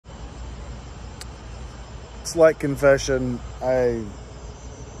Slight confession, I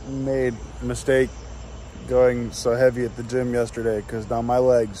made a mistake going so heavy at the gym yesterday because now my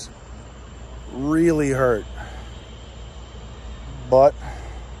legs really hurt. But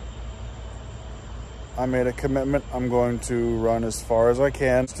I made a commitment. I'm going to run as far as I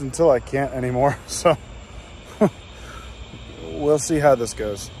can until I can't anymore. So we'll see how this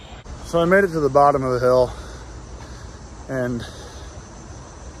goes. So I made it to the bottom of the hill and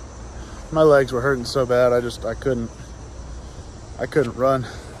my legs were hurting so bad I couldn't run.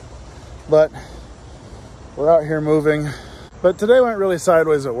 But we're out here moving. But today went really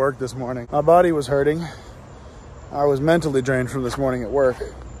sideways at work this morning. My body was hurting. I was mentally drained from this morning at work.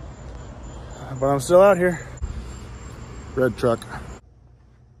 But I'm still out here. Red truck.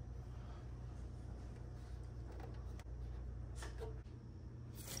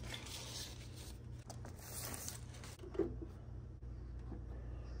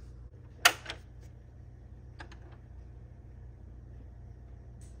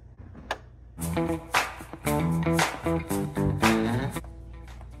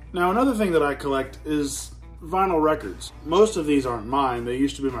 Now, another thing that I collect is vinyl records. Most of these aren't mine. They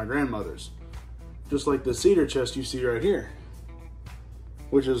used to be my grandmother's. Just like the cedar chest you see right here,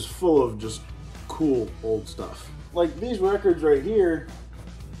 which is full of just cool old stuff. Like these records right here,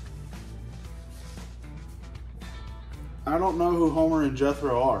 I don't know who Homer and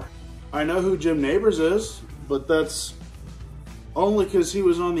Jethro are. I know who Jim Nabors is, but that's only because he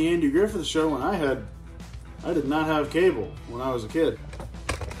was on the Andy Griffith Show when I did not have cable when I was a kid.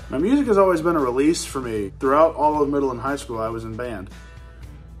 Now, music has always been a release for me. Throughout all of middle and high school, I was in band.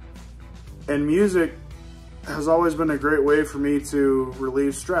 And music has always been a great way for me to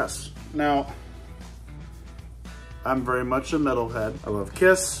relieve stress. Now, I'm very much a metalhead. I love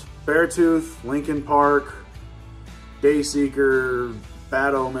Kiss, Beartooth, Linkin Park, Dayseeker,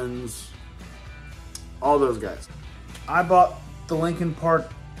 Bad Omens, all those guys. I bought the Linkin Park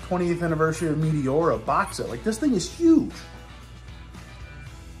 20th anniversary of Meteora box set. Like, this thing is huge.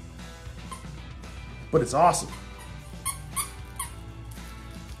 But it's awesome.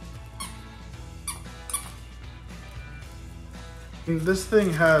 This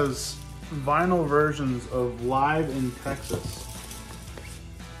thing has vinyl versions of Live in Texas.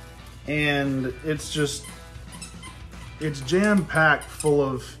 And it's jam-packed full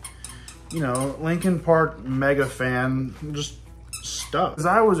of, you know, Linkin Park mega fan, just stuff. Because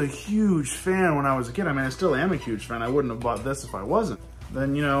I was a huge fan when I was a kid. I mean, I still am a huge fan. I wouldn't have bought this if I wasn't.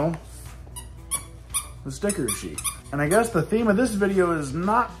 Then, you know, the sticker sheet. And I guess the theme of this video is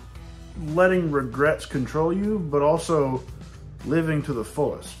not letting regrets control you, but also living to the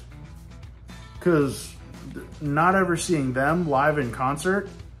fullest. Because not ever seeing them live in concert,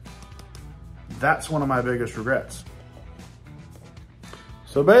 that's one of my biggest regrets.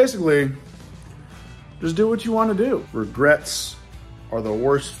 So basically, just do what you want to do. Regrets are the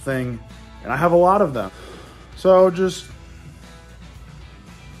worst thing, and I have a lot of them. So just,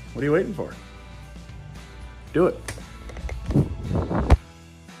 what are you waiting for? Do it.